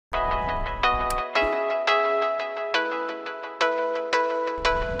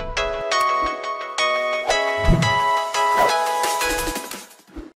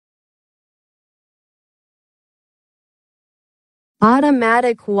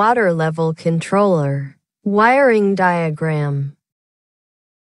Automatic water level controller. Wiring diagram.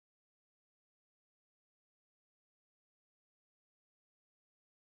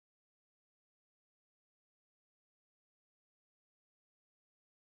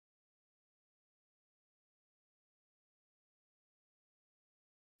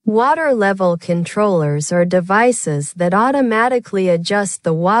 Water level controllers are devices that automatically adjust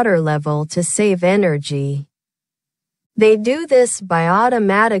the water level to save energy. They do this by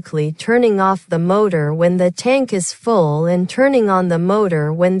automatically turning off the motor when the tank is full and turning on the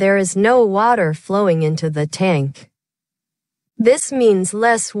motor when there is no water flowing into the tank. This means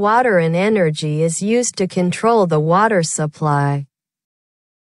less water and energy is used to control the water supply.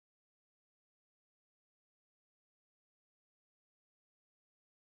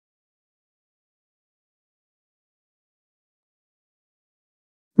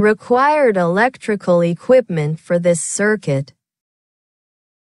 Required electrical equipment for this circuit.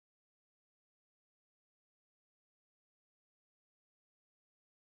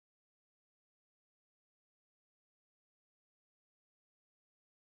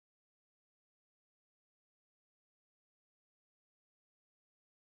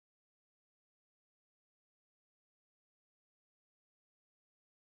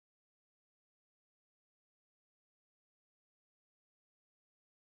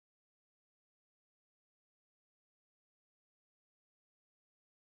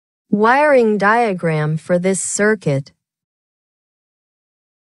 Wiring diagram for this circuit.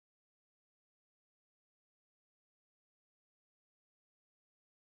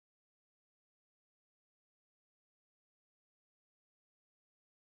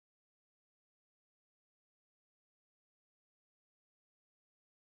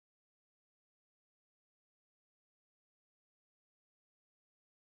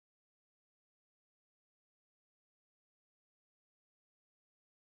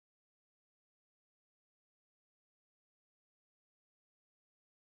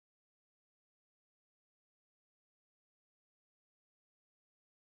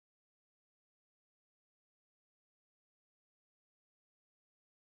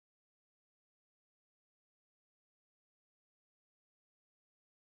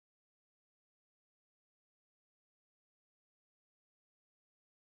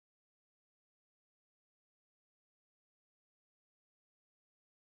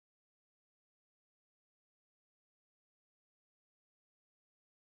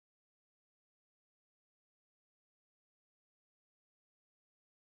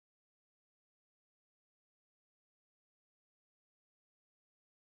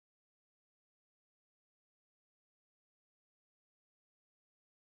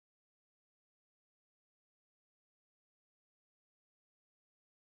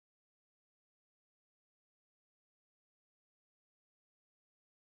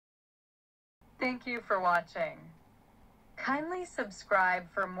 Thank you for watching. Kindly subscribe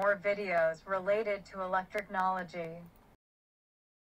for more videos related to electric technology.